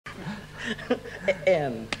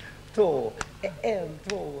En, två, en,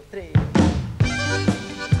 två, tre.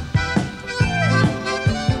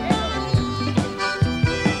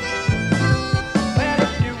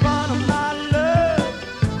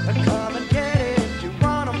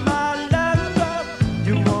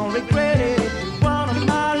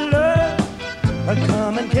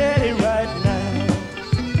 Come and get it right now.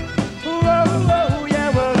 Whoa, whoa, yeah,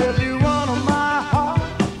 well, if you want my heart,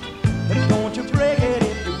 then don't you break it.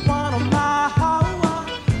 If you want my heart,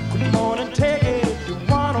 come on and take it. If you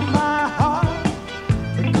want my heart,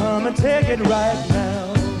 then come and take it right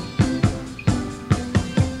now.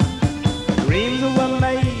 Dreams were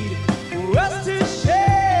made for us to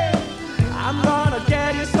share. I'm gonna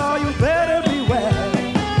get you, so you better beware.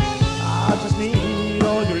 I just need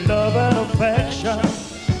all your love and affection.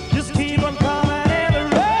 Just keep on coming in the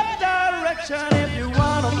right direction. If you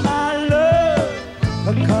want my love,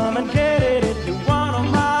 come and get it. If you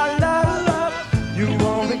want my love, you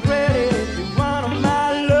won't regret it. If you want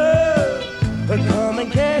my love, come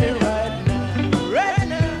and get it right now, right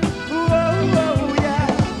now. Whoa, whoa, yeah.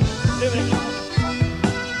 Live it.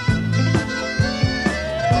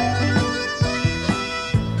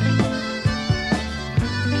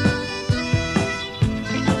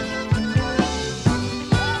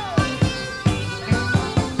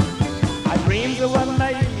 Dreams were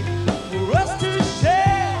made for us to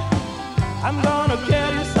share. I'm gonna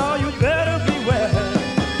get you.